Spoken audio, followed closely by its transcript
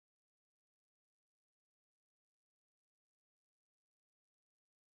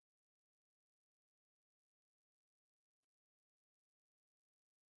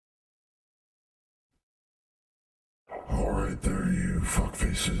Alright there, you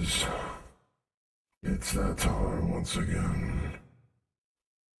fuckfaces. It's that time once again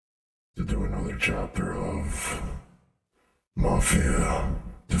to do another chapter of Mafia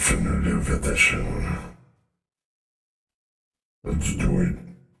Definitive Edition. Let's do it.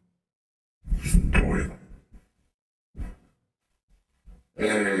 Let's do it.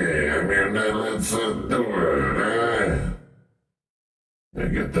 Hey, let's do it, eh?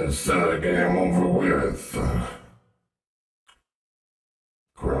 And get this game over with.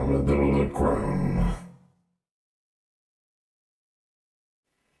 Crumb de la crumb.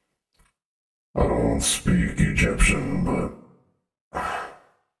 I don't speak Egyptian, but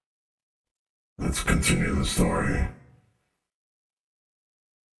let's continue the story.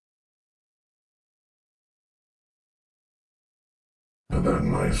 Had that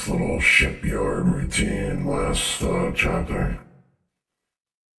nice little shipyard routine last chapter.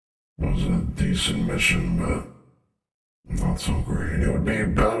 It was a decent mission, but not so great. It would be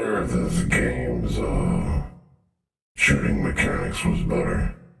better if this game's shooting mechanics was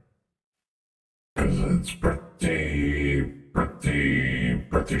better. Cause it's pretty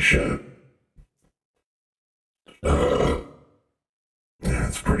shit. Yeah,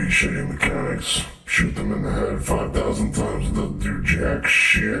 it's pretty shitty mechanics. Shoot them in the head 5,000 times, they'll do jack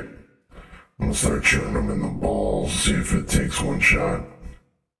shit. I'm gonna start shooting them in the balls, see if it takes one shot.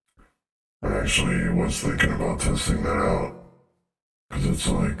 I actually was thinking about testing that out. Cause it's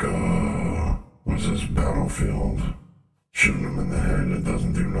like, what's this, Battlefield? Shooting them in the head, it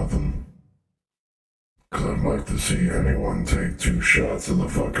doesn't do nothing. Cause I'd like to see anyone take 2 shots in the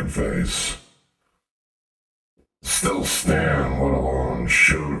fucking face. Still stand, let alone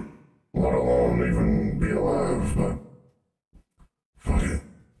shoot, let alone even be alive, but fuck it.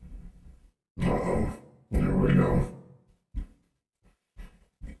 Uh-oh, here we go.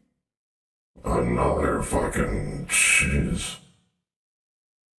 Another fucking jeez.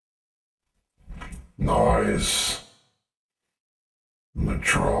 Nice. The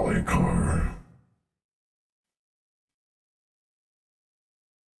trolley car.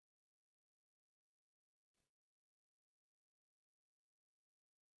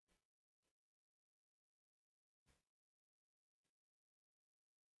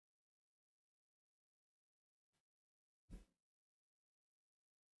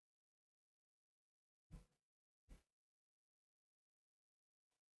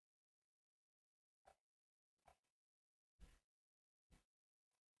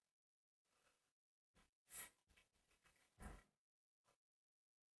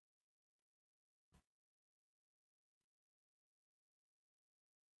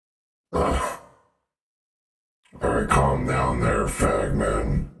 Alright, calm down there, fag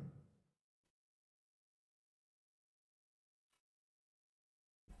man.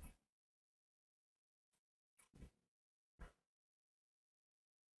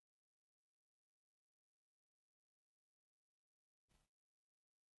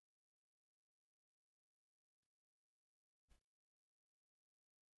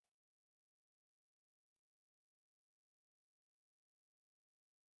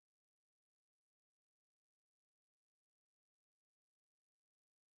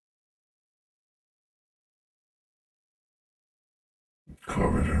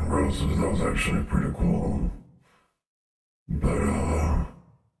 Covered in roses, that was actually pretty cool. But,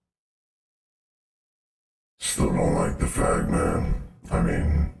 still don't like the fag man. I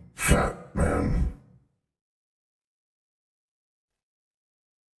mean, fat man.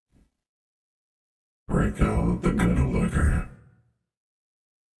 Break out the good liquor.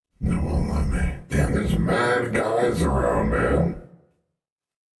 They won't let me. Damn, there's mad guys around, man.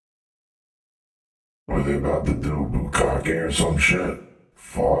 What are they about to do? Bukkake or some shit?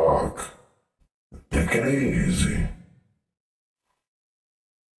 Fuck. Take it easy.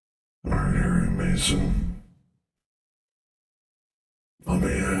 Alright, Harry Mason. Let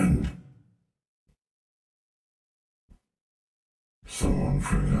me in. Someone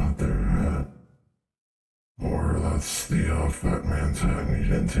forgot their hat. Or that's the fat man's hat and he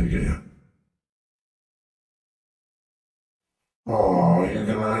didn't take it yet. Oh, you're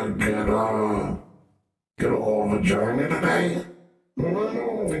gonna get a whole vagina today?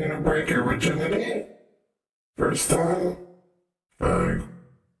 You're gonna break your virginity? First time? Fag.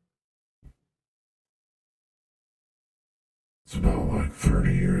 It's about like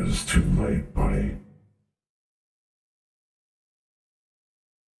 30 years too late, buddy.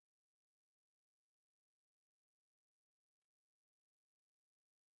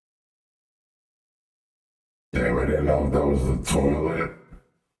 Damn, I didn't know if that was the toilet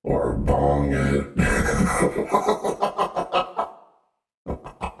or bong it.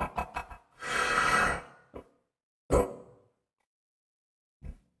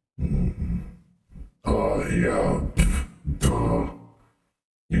 Yeah, duh.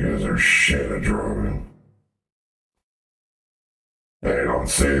 You guys are shit at drugging. Hey, don't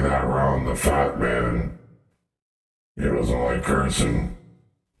say that around the fat man. He doesn't like cursing.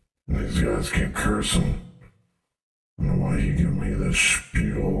 These guys keep cursing. I don't know why he give me this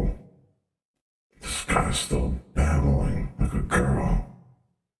spiel. This guy's still babbling like a girl.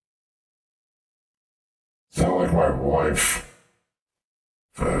 Sound like my wife.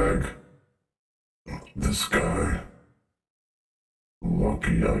 Fag. This guy.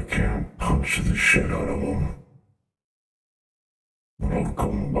 Lucky I can't punch the shit out of him. Little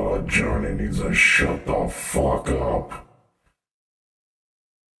Goomba Johnny needs to shut the fuck up.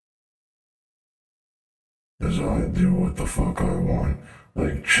 As I do what the fuck I want.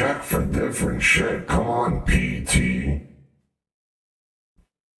 Like, check for different shit. Come on, PT.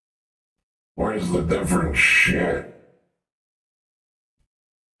 Where's the different shit?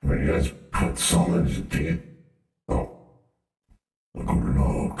 When you guys put so much teeth. Oh.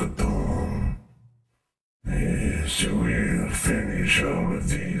 Look at them. Yes, you will finish all of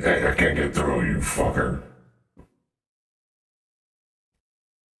these. Hey, I can't get through, you fucker.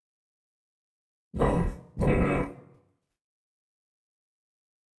 No, look at that.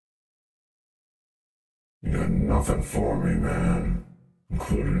 You got nothing for me, man.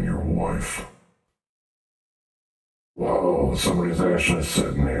 Including your wife. Whoa, somebody's actually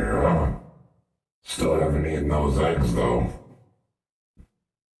sitting here, huh? Still haven't eaten those eggs, though.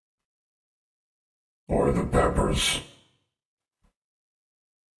 Or the peppers.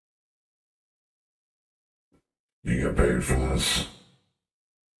 You get paid for this.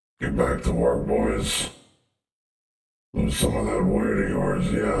 Get back to work, boys. Lose some of that weight of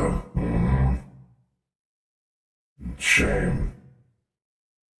yours, yeah. Shame.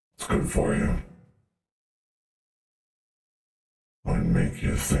 It's good for you. Might make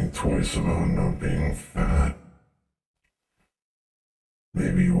you think twice about not being fat.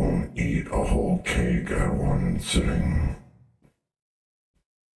 Maybe you won't eat a whole cake at one sitting.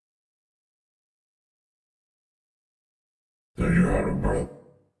 That you're out of breath.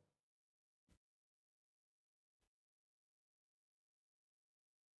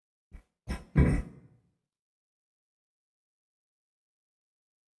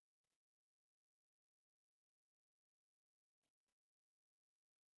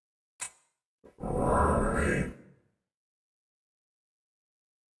 Right.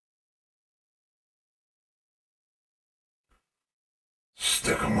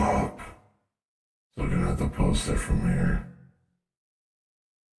 Stick 'em up. Looking at the poster from here.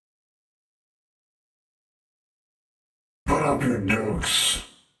 Put up your dukes.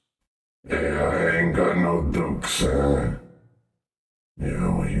 Yeah, I ain't got no dukes, eh?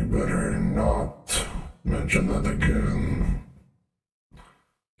 Yeah, well, you better not mention that again.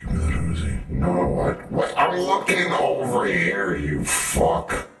 Give me that Uzi. No, what? I'm looking over here, you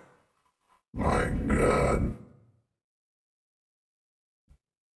fuck. My God.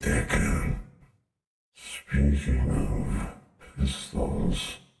 Dickhead. Speaking of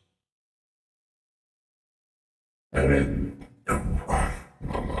pistols. And it...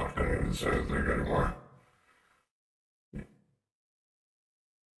 I'm not gonna even say anything anymore.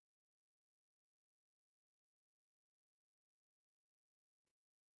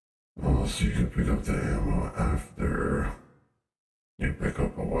 Oh, so you can pick up the ammo after you pick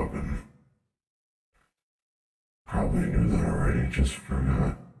up a weapon. Probably knew that already, just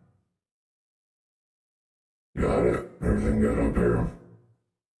forgot. Got it. Everything good up here.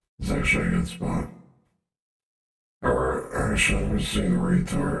 It's actually a good spot. Or, actually, let me see the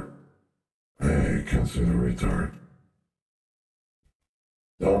retard. Hey, can't see the retard.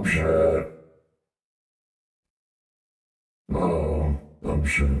 Dumb shit. No, dumb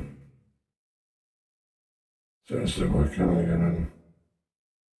shit. Seriously, why can't I get in?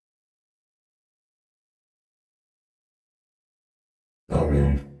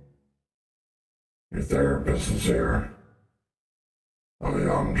 Dummy. Your therapist is here. Oh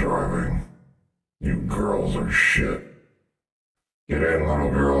yeah, I'm driving. You girls are shit. Get in,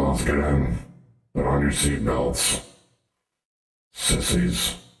 little girls, get in. Put on your seatbelts.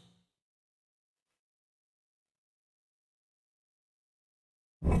 Sissies.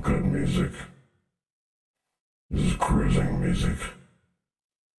 Oh, good music. This is cruising music.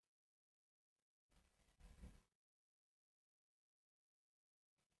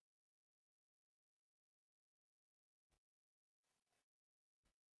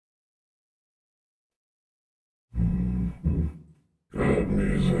 Good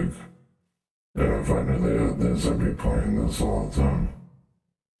music. And if I knew they had this, I'd be playing this all the time.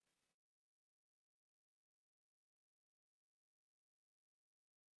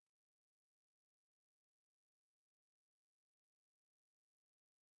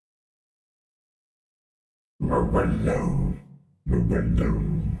 Morello, Morello.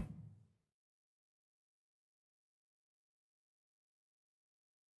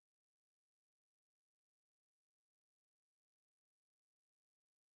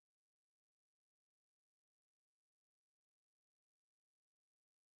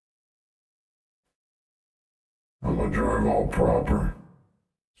 I'm gonna drive all proper,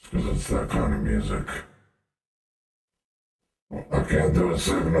 because it's that kind of music. I can't do a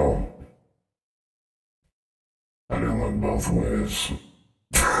signal. I didn't look both ways.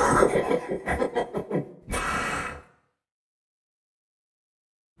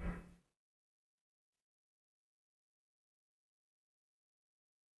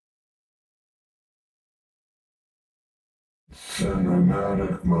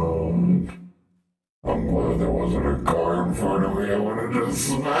 Cinematic mode. I'm glad there wasn't a car in front of me. I would have just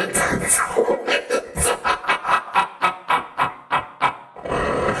smacked into it.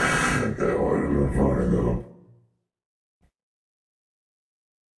 That would have been funny though.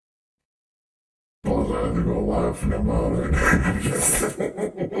 Plus, I had to go laughing about it.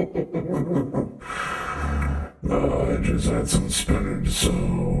 I just had some spinach, so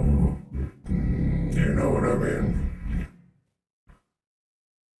you know what I mean.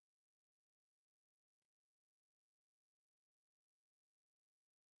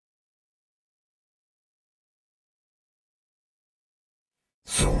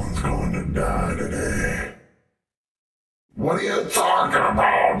 Someone's going to die today. What are you talking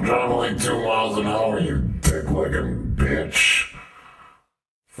about? I'm driving like 2 miles an hour, you dick-licking bitch.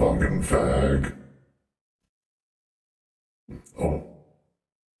 Fucking fag. Oh.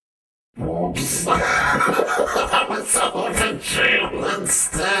 Whoops. I was looking at you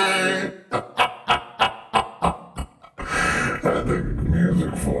instead. Had the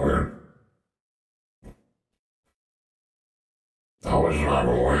music for it. I was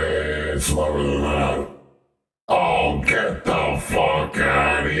driving way slower than that. Oh, get the fuck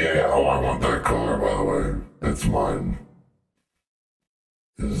out of here. Oh, I want that car, by the way. It's mine.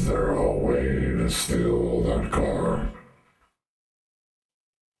 Is there a way to steal that car?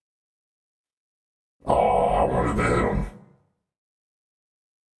 Oh, I wanted to hit him.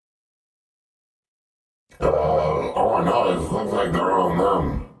 Oh no, it looks like they're on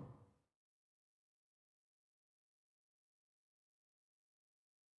them.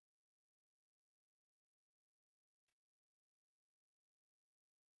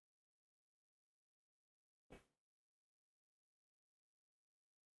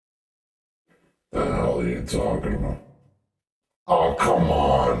 The hell are you talking about? Oh, come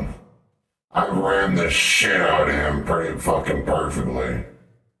on. I ran the shit out of him pretty fucking perfectly.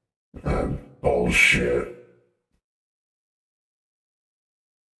 That bullshit.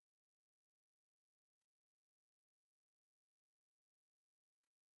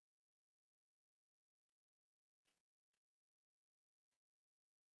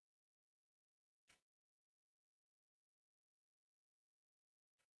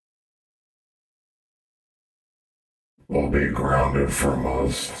 Will be grounded for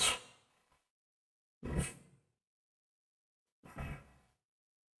most.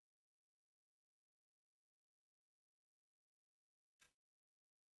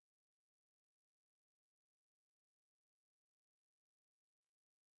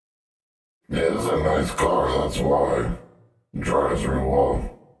 Yeah, it's a nice car, that's why. It drives real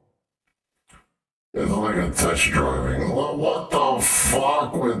well. It's like a touch driving. What the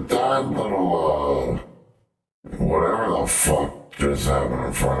fuck with that little, whatever the fuck just happened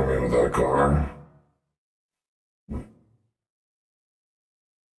in front of me with that car?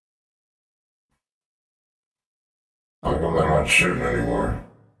 How come they're not shooting anymore?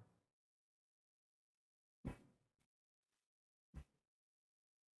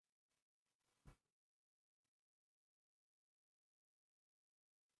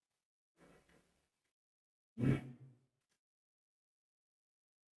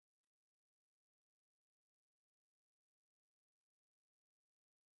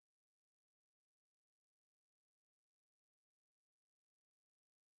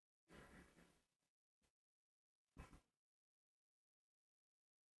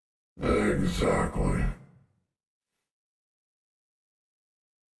 Exactly.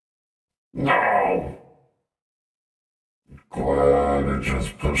 No! Glad it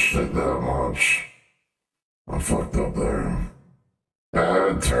just pushed it that much. I fucked up there.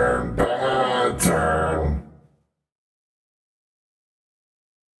 Bad turn, bad turn.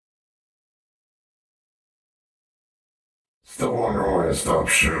 Still wondering why I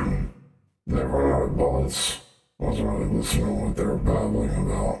stopped shooting. They run out of bullets. Wasn't really listening to what they were babbling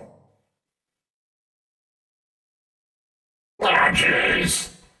about. Ah,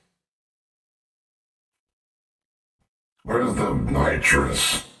 jeez! Where's the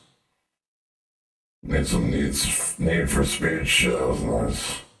nitrous? Need some need for speed shit. That was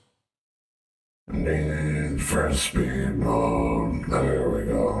nice. Need for speed mode. There we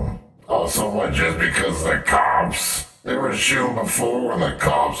go. Also, what, just because the cops, they were shooting before when the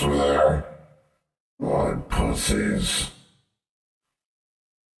cops were there. What pussies.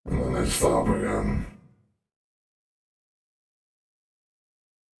 And then they stop again.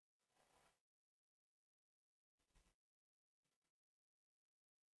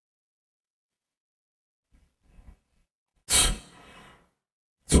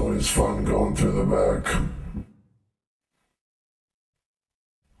 It's always fun going through the back.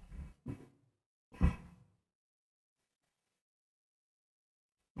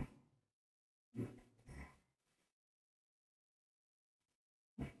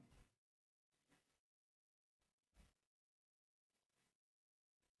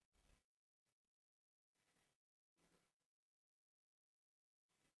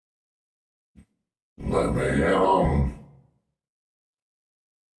 Let me hit 'em.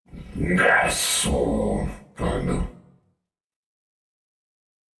 Yes, oh, kinda.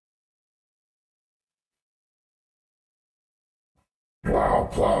 Plow,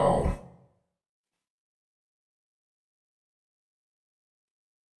 plow.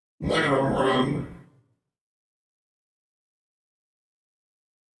 Let 'em run.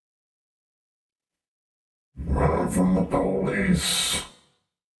 Running from the police.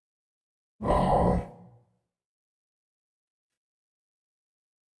 Oh,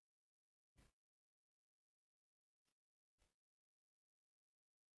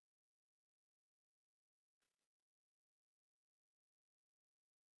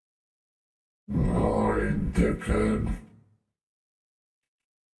 oh, you dickhead.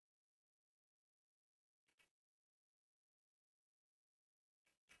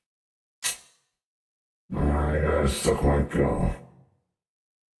 Alright, guys, took my go.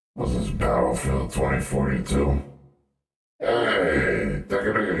 This is Battlefield 2042. Hey, take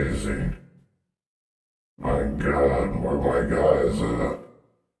it easy. My god, where my guys at?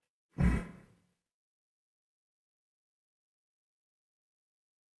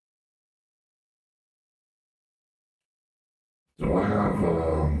 Do I have,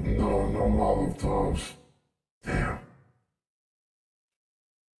 no Molotovs? Damn.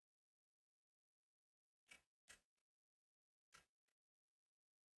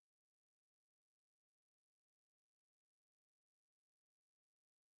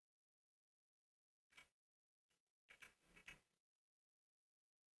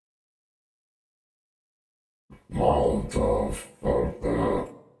 Molotov, fuck that.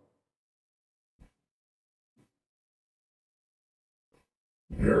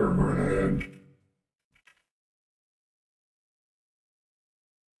 Air grenade.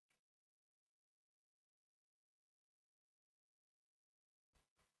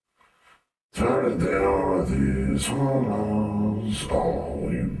 Turn it down with these hormones. Oh,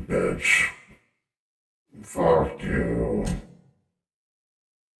 you bitch. Fuck you.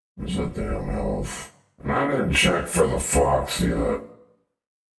 Where's that damn health? And I didn't check for the fox yet.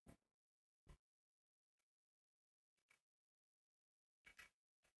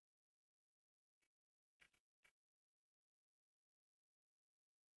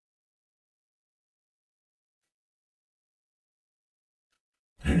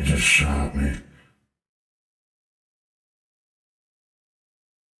 He just shot me.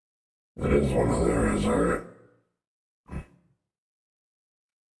 That is one of theirs, alright.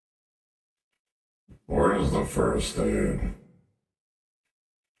 Where's the first aid?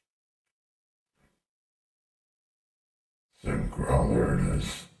 Oh, there it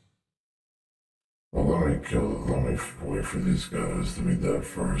is. Well, let me wait for these guys to be dead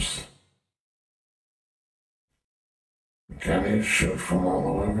first. Can he shoot from all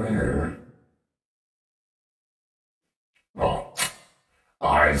the way over here? Oh,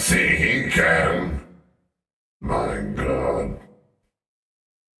 I see he can. My god.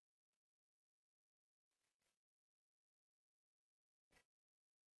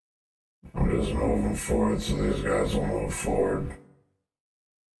 I'm just moving forward so these guys will move forward.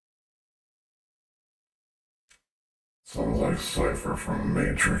 Sounds like Cypher from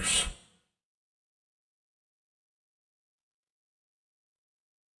Matrix.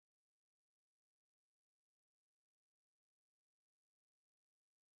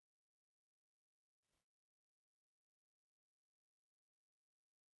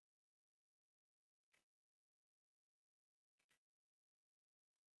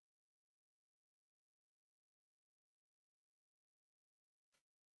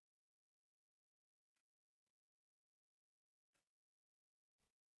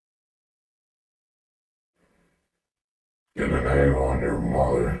 Get an A on your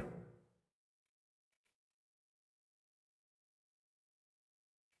mother.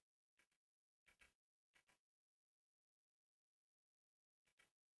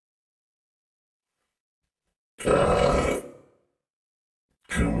 God.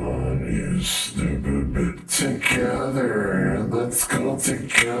 Come on, you stupid bit. Together. Let's go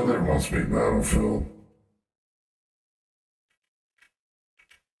together. Must be Battlefield.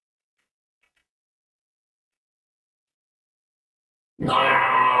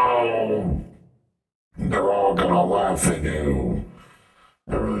 No! They're all gonna laugh at you.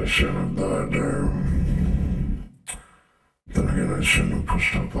 I really shouldn't have died there. Then again, I shouldn't have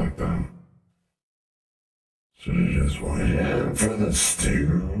pushed up like that. Should have just went in for the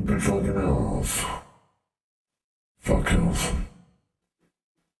stupid fucking health. Fuck health.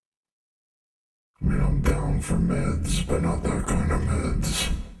 I mean, I'm down for meds, but not that kind of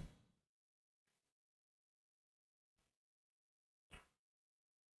meds.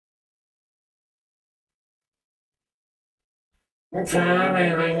 Tell me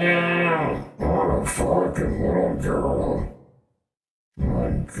now. What a fucking little girl. My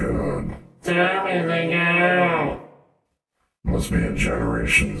God. Tell me now. Must be a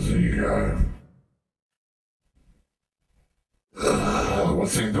Generation Z guy.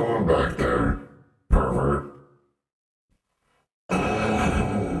 What's he doing back there? Pervert.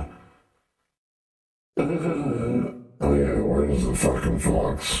 Oh yeah, where's the fucking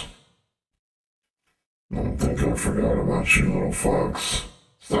fox? I don't think I forgot about you, little fox.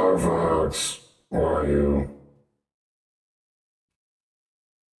 Star Fox, where are you?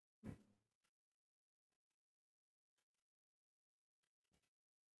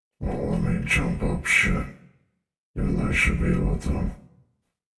 Well, let me jump up shit. Even though I should be able to.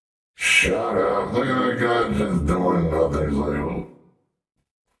 Shut up! Look at that guy just doing nothing. He's like, oh,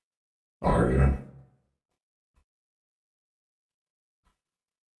 are you?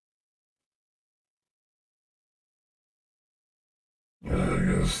 Yeah, I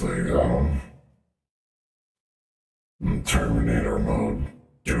guess they got him. In Terminator mode.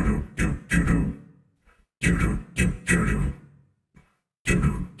 Doo doo doo doo doo doo doo doo doo doo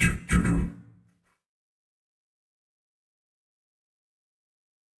doo doo doo doo.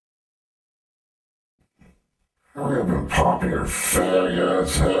 Hurry up and pop your fag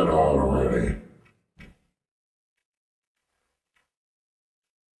ass head out already.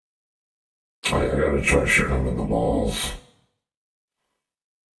 I gotta try shooting him in the balls.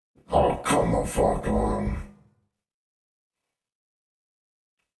 Oh, come the fuck on.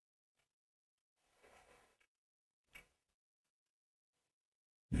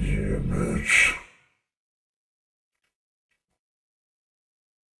 Yeah, bitch.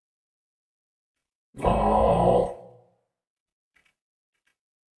 Oh.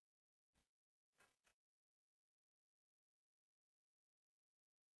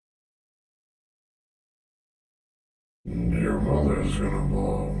 Your mother's gonna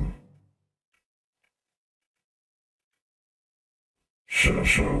blow. Should've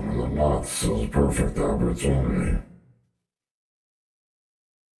shown him the knots. It was a perfect opportunity.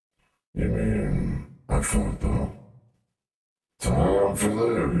 You mean I fucked up? Time for the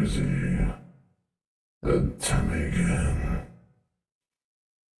Uzi. Tell me again.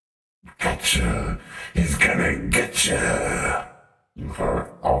 Gotcha. He's gonna get ya.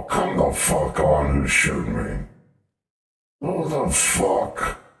 Oh, come the fuck on who shoot me. Who the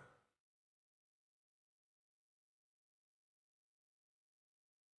fuck?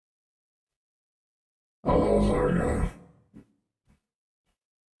 Oh, that was our guy.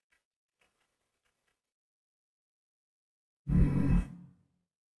 Hmm.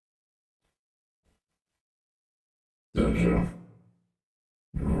 Did you?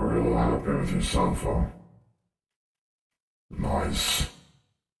 You were real happy with yourself, huh? Nice.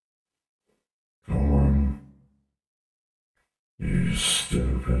 Come on. You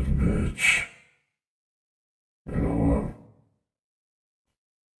stupid bitch. You know what?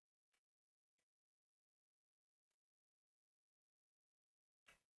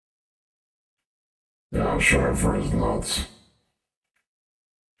 Yeah, I'll try for his nuts.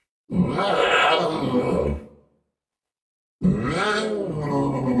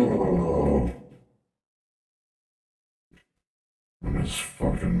 In his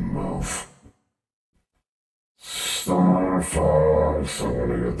fucking mouth. Star Fox. I'm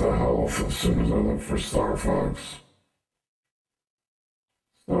gonna get the health as soon as I look for Star Fox.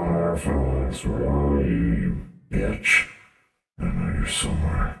 Star Fox, where are you, bitch? I know you're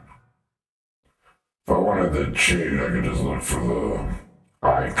somewhere. If I wanted to cheat, I could just look for the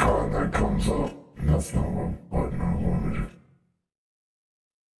icon that comes up. That's not what button I wanted.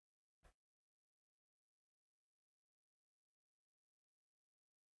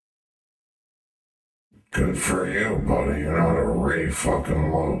 Good for you, buddy. You're not a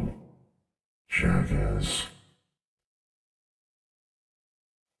re-fucking load. Jackass.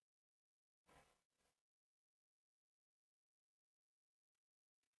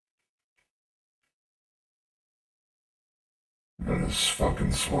 And this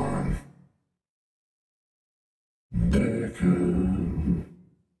fucking swan. Dickhead.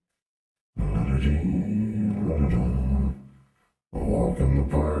 La-da-dee, la-da-da. Walk in the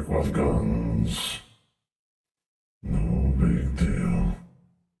park with guns. No big deal.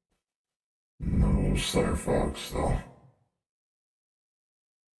 No Star Fox, though.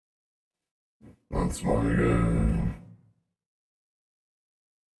 That's my guy.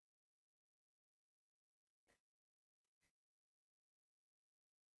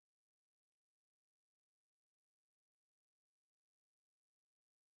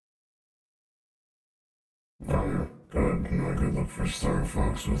 Oh, yeah. Good. I could look for Star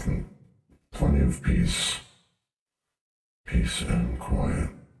Fox with plenty of peace. Peace and quiet.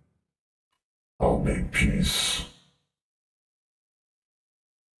 All big peace.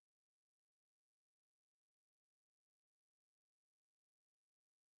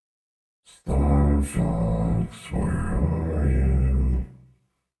 Star Fox, where are you?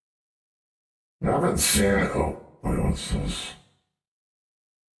 I haven't seen it. Oh, wait, what's this?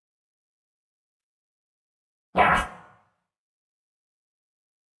 Ah!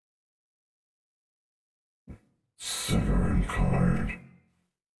 Cigarette card.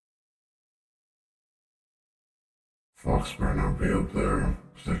 Fox better not be up there,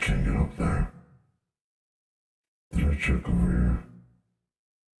 because I can't get up there. Did I check over here?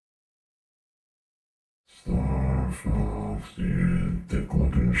 Star Fox, you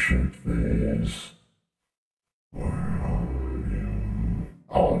dick-looking shit face. Where are you?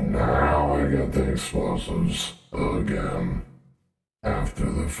 Oh, now I got the explosives again.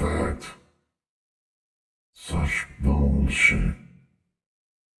 After the fact. Such bullshit.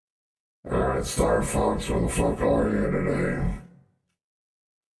 Alright, Star Fox, where the fuck are you today?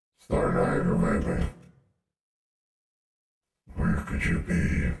 Starting to aggravate me. Where could you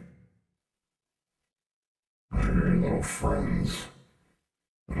be? I hear your little friends,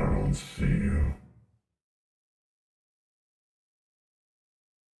 but I don't see you.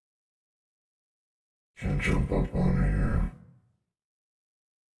 Can't jump up on here.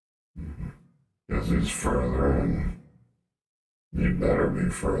 Guess he's further in. You better be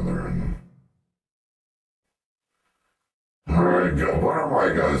further in. Alright, go. What are my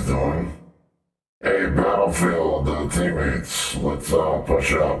guys doing? Hey, Battlefield teammates, let's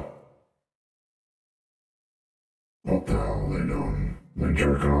push up. What the hell are they doing? They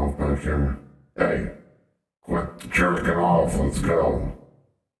jerking off back here. Hey, quit jerking off, let's go.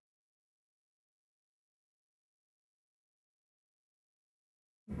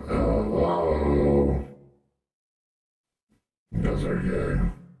 Hello. You guys are gay.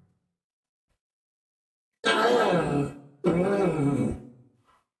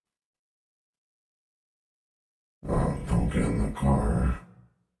 Oh, don't get in the car.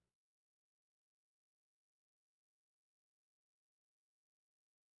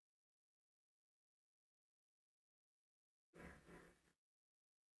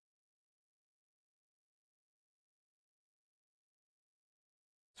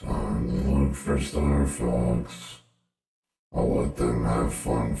 Time to look for Star Fox. I'll let them have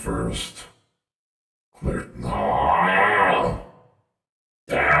fun first. Clear. No!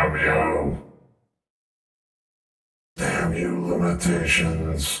 Damn you! Damn you,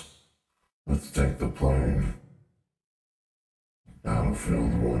 limitations! Let's take the plane.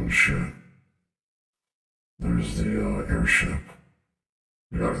 Battlefield 1 shit. There's the airship.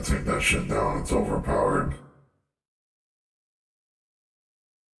 We gotta take that shit down, it's overpowered.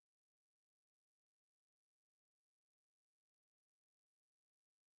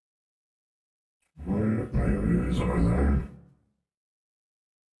 Maybe he's over there.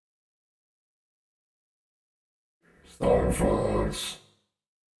 Star Fox.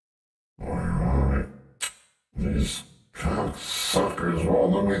 Alright. These cocksuckers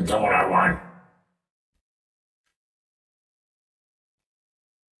won't let me do what I want.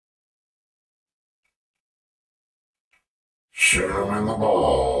 Shoot him in the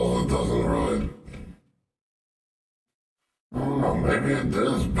balls. It doesn't really. I don't know, maybe it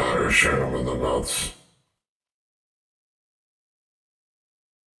is better shoot him in the nuts.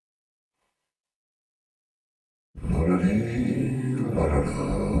 La-da-dee,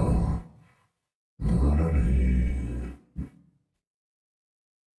 la-da-da, la-da-dee.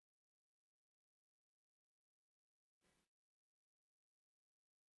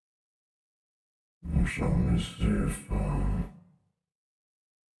 So let me see if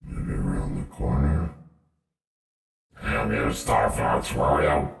maybe around the corner. Damn you, Star Fox,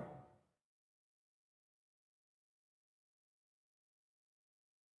 Wario.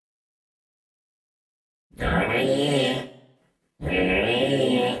 In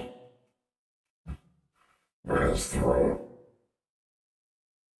his throat.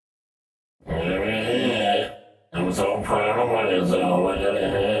 I'm so proud of myself.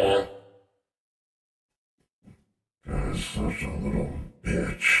 Guy's such a little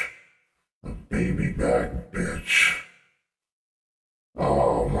bitch. A baby back bitch.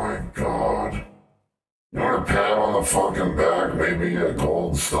 Oh my god. You want a pat on the fucking back? Maybe a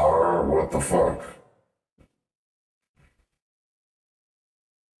gold star? What the fuck?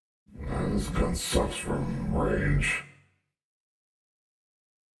 This gun sucks from range.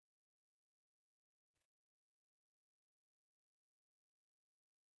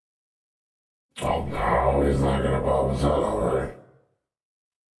 Oh no, he's not gonna bob his head, alright.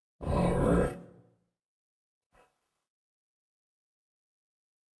 Alright.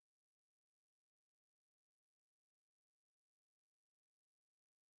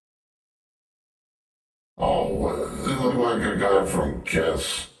 Oh, he looked like a guy from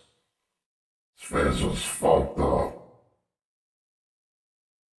Kiss. His face was fucked up.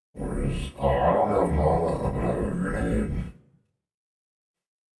 Where's... Oh, I don't have Mama, but I have a grenade.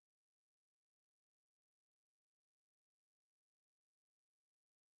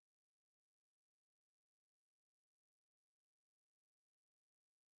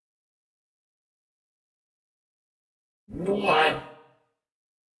 What?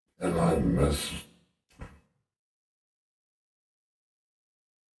 And I miss...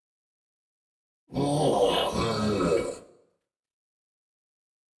 Oh,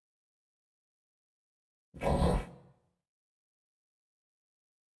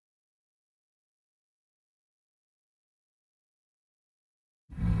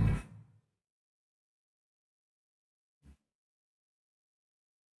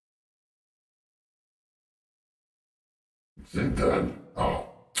 is he dead? Oh.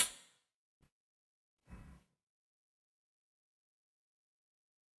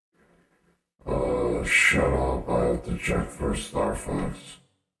 Shut up. I have to check for Star Fox.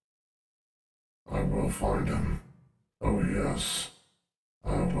 I will find him. Oh yes,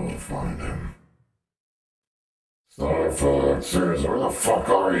 I will find him. Star Fox, seriously, where the fuck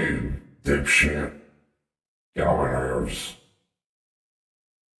are you, dipshit? Get on my nerves.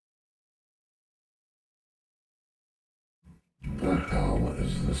 The hell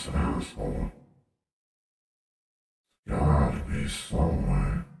is this asshole? Gotta be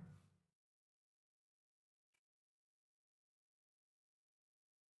somewhere.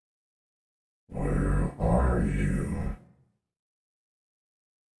 Where are you?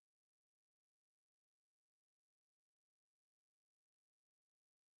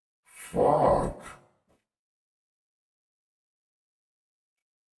 Fuck.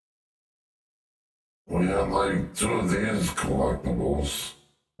 We had like 2 of these collectibles.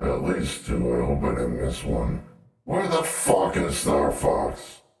 At least 2. I hope I didn't miss one. Where the fuck is Star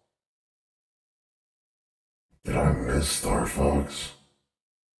Fox? Did I miss Star Fox?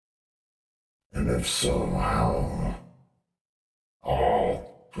 And if so, how? Oh,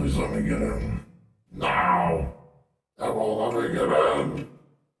 please let me get in. No! That won't let me get in.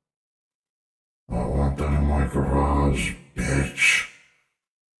 I want that in my garage, bitch.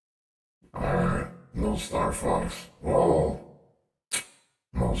 Alright, no Star Fox. Whoa.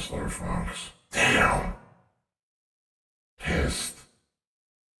 No Star Fox. Damn. Pissed.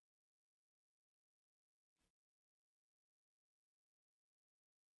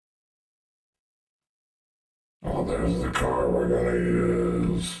 Oh, there's the car we're gonna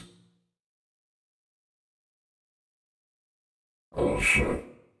use. Oh shit.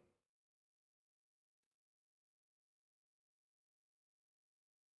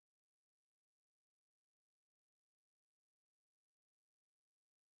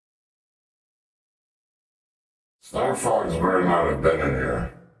 Star Fox better not have been in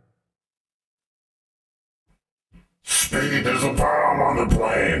here. Speed, there's a bomb on the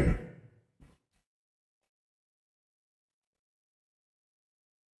plane.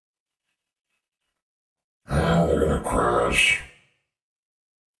 Ah, they're gonna crash.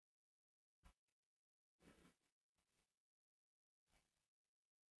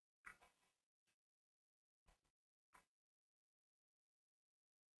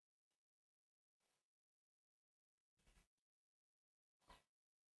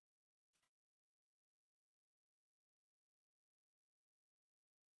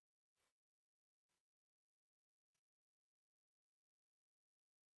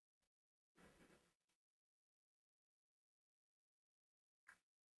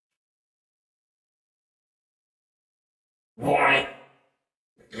 What?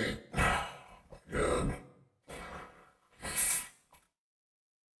 God.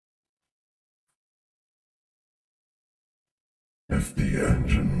 If the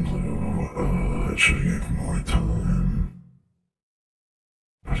engine blew, it should give more time.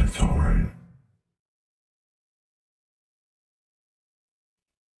 But it's alright.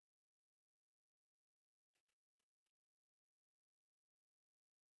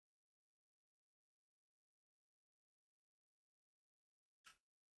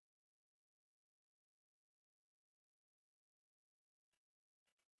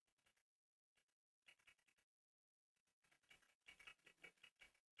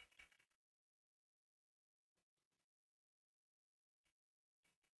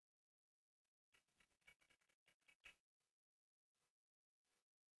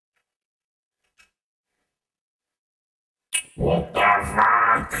 What the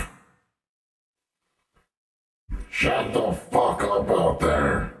fuck? Shut the fuck up out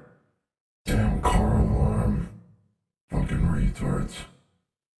there. Damn car alarm. Fucking retards.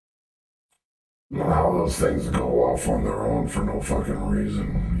 Know how those things go off on their own for no fucking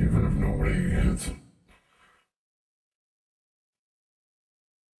reason, even if nobody hits it.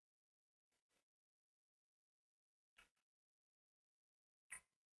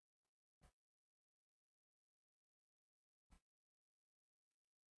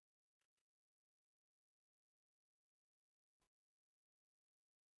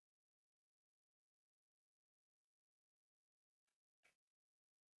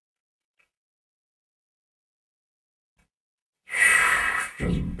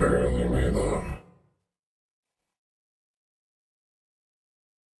 Just barely made that.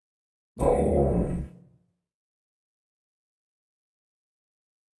 Oh.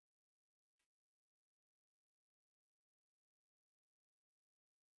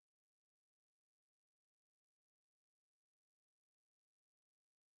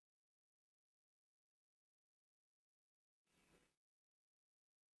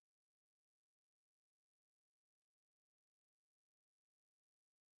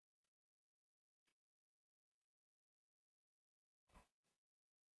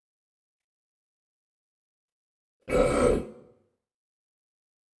 Uh,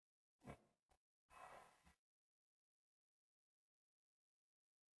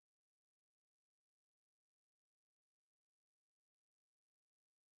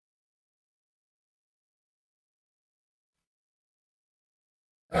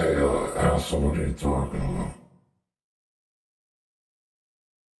 hey, asshole, what are you talking about?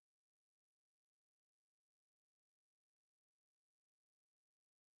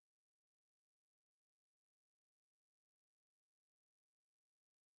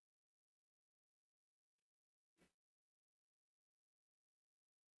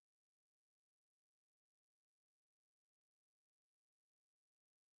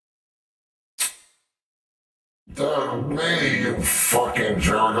 Me, you fucking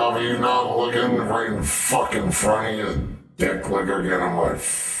jerk off. Are you not looking right in fucking front of you, dick licker? Get on my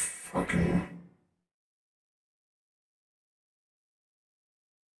fucking.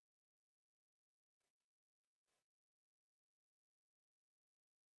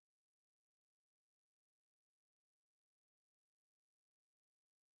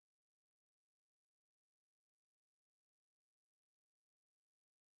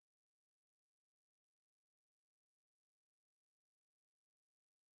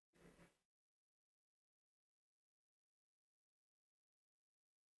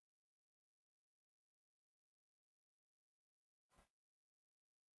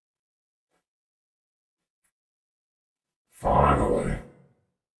 Finally.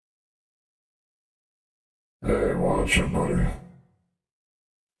 Hey, watch it, buddy.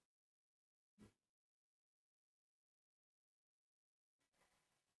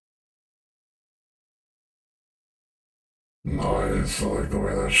 Nice, I like the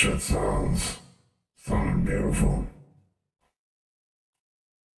way that shit sounds. Sounded beautiful.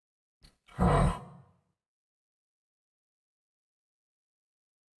 Huh.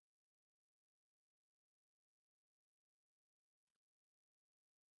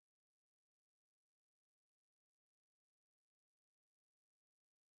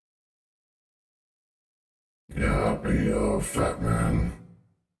 Yeah, be a fat man.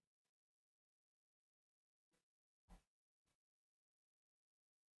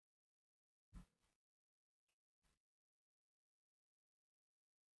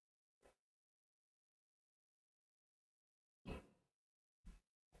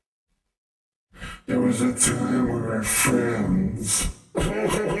 There was a time we were friends. Now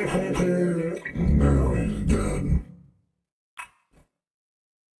he's dead.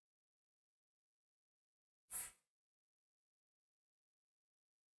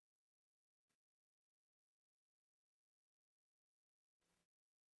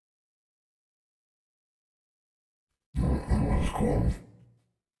 cool.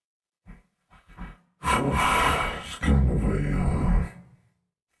 It's kind of a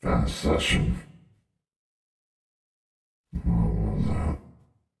fast session. What was that?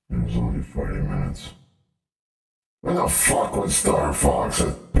 It was only 40 minutes. When the fuck was Star Fox?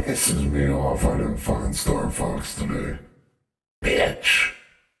 It pisses me off I didn't find Star Fox today. Bitch!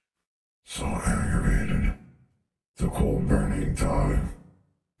 So aggravated. It's a cold burning tie.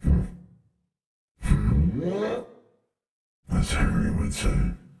 As Harry would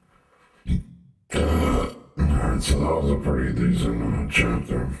say. Alright, so that was a pretty decent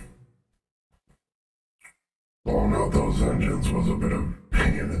chapter. Blowing out those engines was a bit of a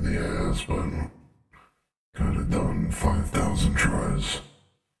pain in the ass, but got it done 5,000 tries.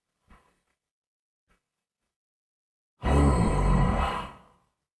 I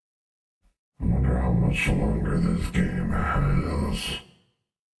wonder how much longer this game has.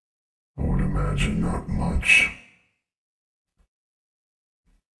 I would imagine not much.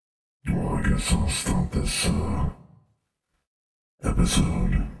 Well, I guess I'll stop this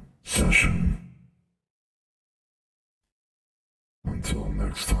session. Until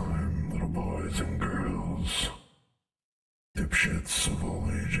next time, little boys and girls, dipshits of all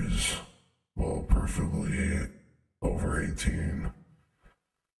ages, well, preferably over 18.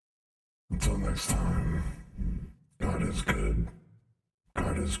 Until next time, God is good,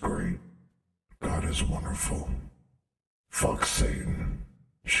 God is great, God is wonderful. Fuck Satan,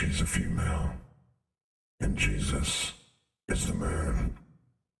 she's a female, and Jesus is the man.